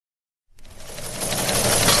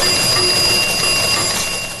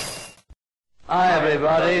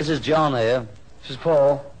everybody. This is John here. This is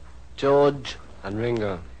Paul. George. And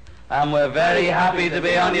Ringo. And we're very happy to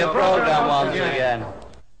be on your program once again.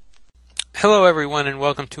 Hello everyone and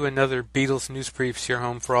welcome to another Beatles News Briefs, your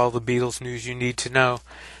home for all the Beatles news you need to know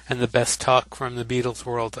and the best talk from the Beatles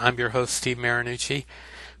world. I'm your host, Steve Marinucci.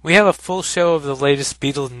 We have a full show of the latest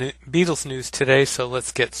Beatles news today, so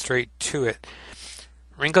let's get straight to it.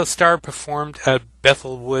 Ringo Starr performed at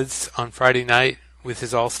Bethel Woods on Friday night with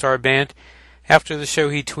his all-star band. After the show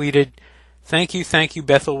he tweeted, thank you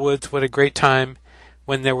Bethel Woods, what a great time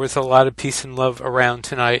when there was a lot of peace and love around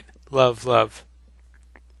tonight. Love, love.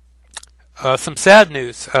 Some sad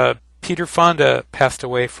news. Peter Fonda passed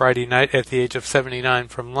away Friday night at the age of 79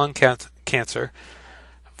 from lung cancer.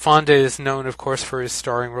 Fonda is known, of course, for his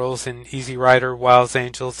starring roles in Easy Rider, Wild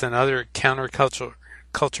Angels, and other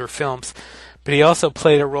counterculture films, but he also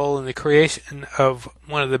played a role in the creation of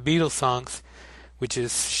one of the Beatles songs, which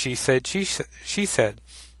is She Said, She Said.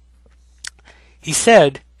 He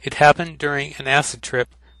said it happened during an acid trip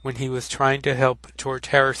when he was trying to help George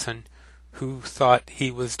Harrison, who thought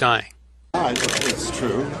he was dying. It's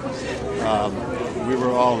true. We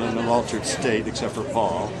were all in an altered state except for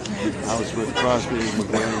Paul. I was with Crosby and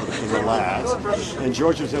McGuinn in the last. And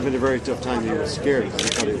George was having a very tough time. He was scared. He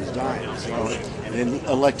thought he was dying. So they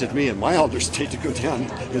elected me in my altered state to go down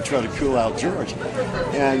and try to cool out George.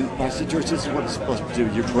 And I said, George, this is what it's supposed to do.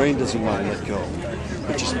 Your brain doesn't want to let go.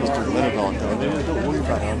 But you're supposed to let it all go. And then don't worry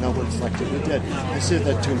about it. I know what it's like to be dead. I said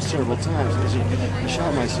that to him several times. I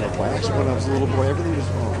shot myself by accident when I was a little boy. Everything was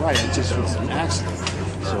all right. It just was an accident.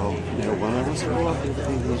 So, when I was little,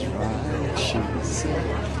 everything was right. She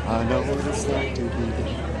said, I know what it's like to be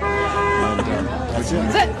dead. And that's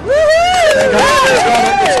it.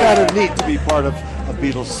 It's kind of neat to be part of a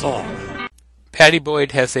Beatles song. Patty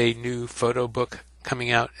Boyd has a new photo book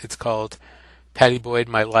coming out. It's called Patty Boyd,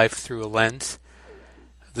 My Life Through a Lens.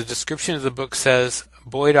 The description of the book says,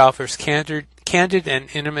 Boyd offers candid and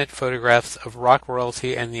intimate photographs of rock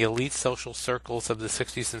royalty and the elite social circles of the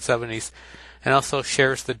 60s and 70s, and also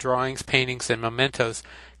shares the drawings, paintings, and mementos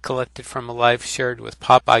collected from a life shared with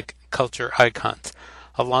pop culture icons.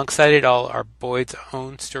 Alongside it all are Boyd's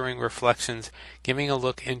own stirring reflections, giving a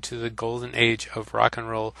look into the golden age of rock and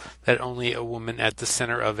roll that only a woman at the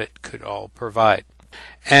center of it could all provide.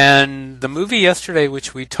 And the movie yesterday,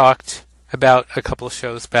 which we talked about a couple of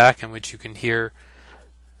shows back, and which you can hear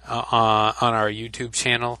on our YouTube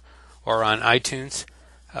channel or on iTunes,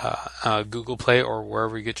 Google Play, or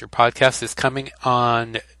wherever you get your podcast, is coming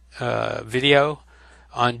on video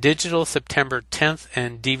on digital September 10th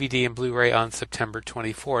and DVD and Blu-ray on September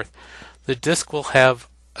 24th. The disc will have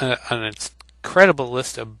an incredible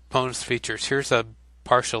list of bonus features. Here's a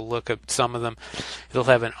partial look at some of them. It'll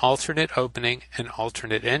have an alternate opening, an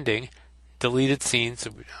alternate ending, deleted scenes,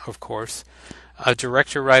 of course, a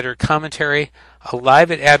director-writer commentary, a Live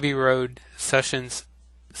at Abbey Road sessions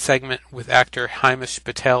segment with actor Hamish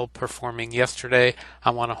Patel performing Yesterday, I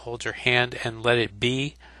Want to Hold Your Hand and Let It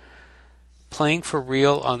Be, playing for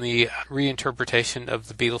real on the reinterpretation of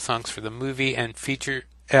the Beatles songs for the movie, and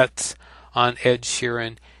featurettes on Ed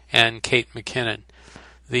Sheeran and Kate McKinnon.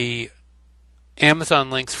 The Amazon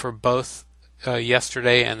links for both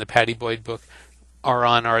Yesterday and the Patty Boyd book are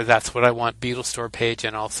on our That's What I Want Beatles store page,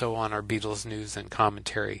 and also on our Beatles news and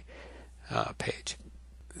commentary page.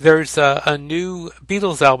 There's a new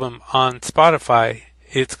Beatles album on Spotify.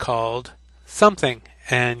 It's called Something,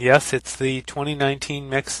 and yes, it's the 2019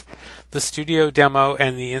 mix, the studio demo,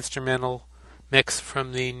 and the instrumental mix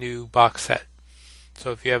from the new box set.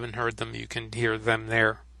 So if you haven't heard them, you can hear them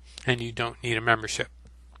there, and you don't need a membership.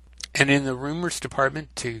 And in the rumors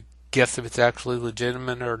department, to guess if it's actually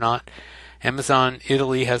legitimate or not, Amazon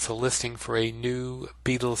Italy has a listing for a new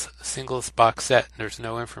Beatles singles box set. There's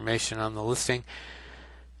no information on the listing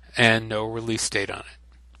and no release date on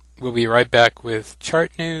it. We'll be right back with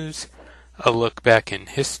chart news, a look back in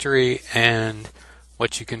history, and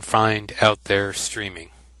what you can find out there streaming.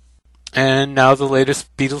 And now the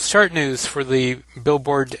latest Beatles chart news for the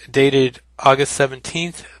Billboard dated August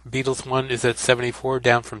 17th. Beatles 1 is at 74,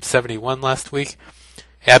 down from 71 last week.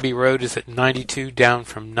 Abbey Road is at 92, down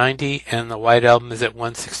from 90, and the White Album is at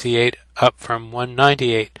 168, up from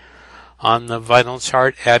 198. On the vinyl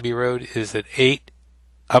chart, Abbey Road is at 8,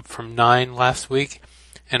 up from 9 last week,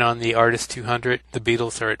 and on the Artist 200, the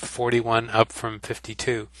Beatles are at 41, up from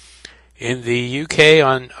 52. In the UK,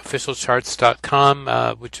 on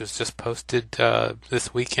officialcharts.com, which was just posted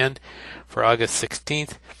this weekend for August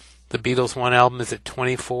 16th, the Beatles 1 album is at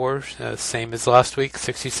 24, same as last week.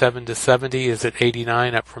 67 to 70 is at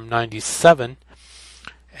 89, up from 97.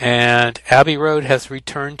 And Abbey Road has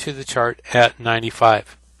returned to the chart at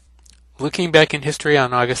 95. Looking back in history,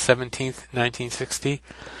 on August 17th, 1960,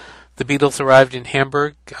 the Beatles arrived in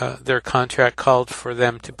Hamburg. Their contract called for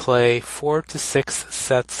them to play 4 to 6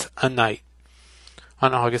 sets a night.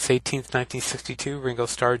 On August 18th, 1962, Ringo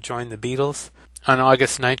Starr joined the Beatles. On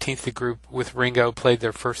August 19th, the group with Ringo played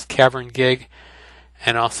their first cavern gig,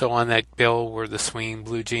 and also on that bill were the Swinging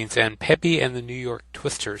Blue Jeans and Peppy and the New York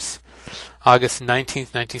Twisters. August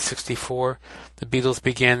 19th, 1964, the Beatles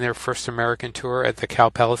began their first American tour at the Cow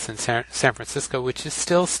Palace in San Francisco, which is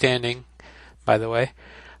still standing, by the way.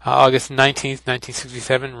 August 19th,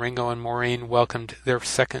 1967, Ringo and Maureen welcomed their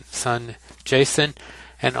second son, Jason,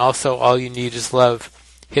 and also All You Need Is Love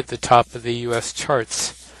hit the top of the U.S.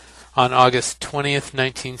 charts. On August 20th,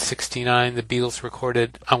 1969, the Beatles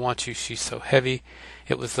recorded I Want You, She's So Heavy.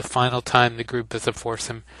 It was the final time the group as a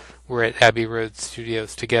foursome were at Abbey Road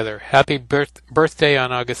Studios together. Happy birthday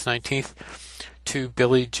on August 19th to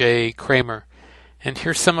Billy J. Kramer. And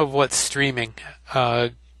here's some of what's streaming.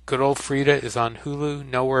 Good Old Frida is on Hulu.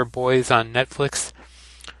 Nowhere Boys on Netflix.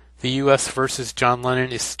 The U.S. vs. John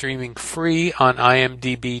Lennon is streaming free on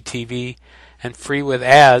IMDb TV and free with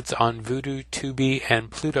ads on Vudu, Tubi,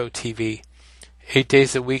 and Pluto TV. 8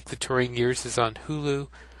 days a week, The Touring Years is on Hulu.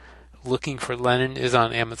 Looking for Lennon is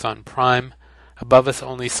on Amazon Prime. Above Us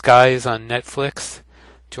Only Sky is on Netflix.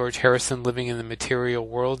 George Harrison Living in the Material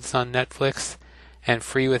World is on Netflix. And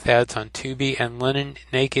free with ads on Tubi. And Lennon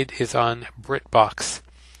Naked is on BritBox.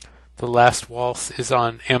 The Last Waltz is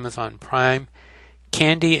on Amazon Prime.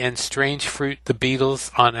 Candy and Strange Fruit, The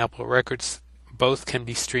Beatles on Apple Records. Both can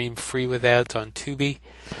be streamed free with ads on Tubi.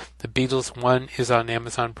 The Beatles 1 is on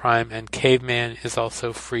Amazon Prime, and Caveman is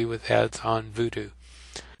also free with ads on Vudu.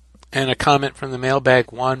 And a comment from the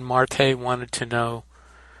mailbag, Juan Marte wanted to know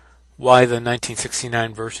why the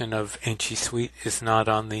 1969 version of Ain't She Sweet is not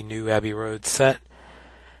on the new Abbey Road set.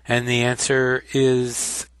 And the answer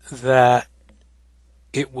is that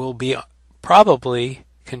it will be probably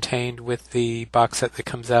contained with the box set that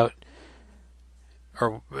comes out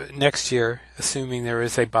or next year, assuming there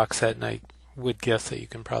is a box set, and I would guess that you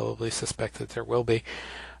can probably suspect that there will be,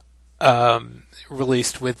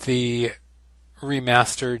 released with the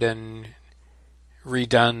remastered and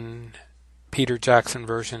redone Peter Jackson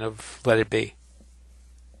version of Let It Be.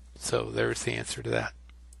 So there's the answer to that.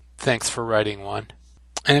 Thanks for writing one.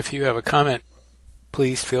 And if you have a comment,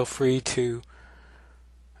 please feel free to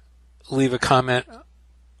leave a comment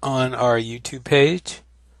on our YouTube page,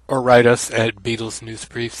 or write us at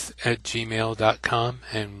BeatlesNewsBriefs@gmail.com,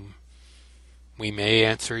 and we may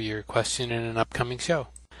answer your question in an upcoming show.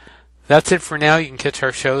 That's it for now. You can catch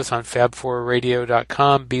our shows on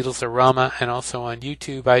fab4radio.com, Beatles-orama, and also on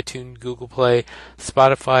YouTube, iTunes, Google Play,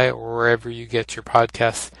 Spotify, or wherever you get your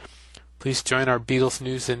podcasts. Please join our Beatles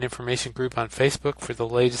News and Information group on Facebook for the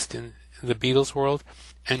latest in the Beatles world,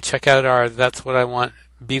 and check out our That's What I Want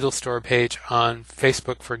Beatles store page on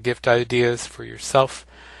Facebook for gift ideas for yourself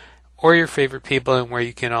or your favorite people, and where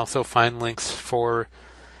you can also find links for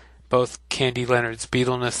both Candy Leonard's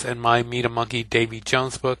Beatleness and my Meet a Monkey Davy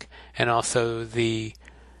Jones book, and also the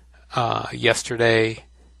Yesterday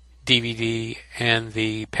DVD and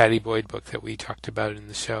the Patty Boyd book that we talked about in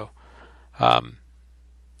the show.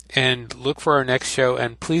 And look for our next show,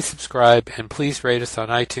 and please subscribe, and please rate us on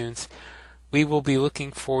iTunes. We will be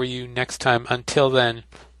looking for you next time. Until then,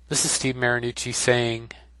 this is Steve Marinucci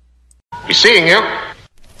saying, "Be seeing you."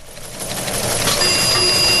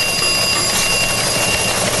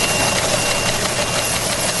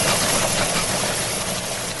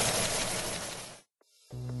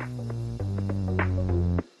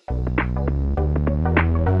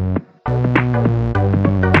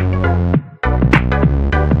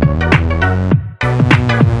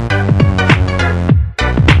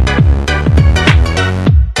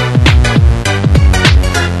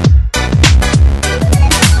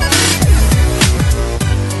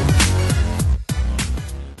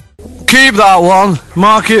 Keep that one.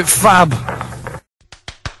 Mark it fab.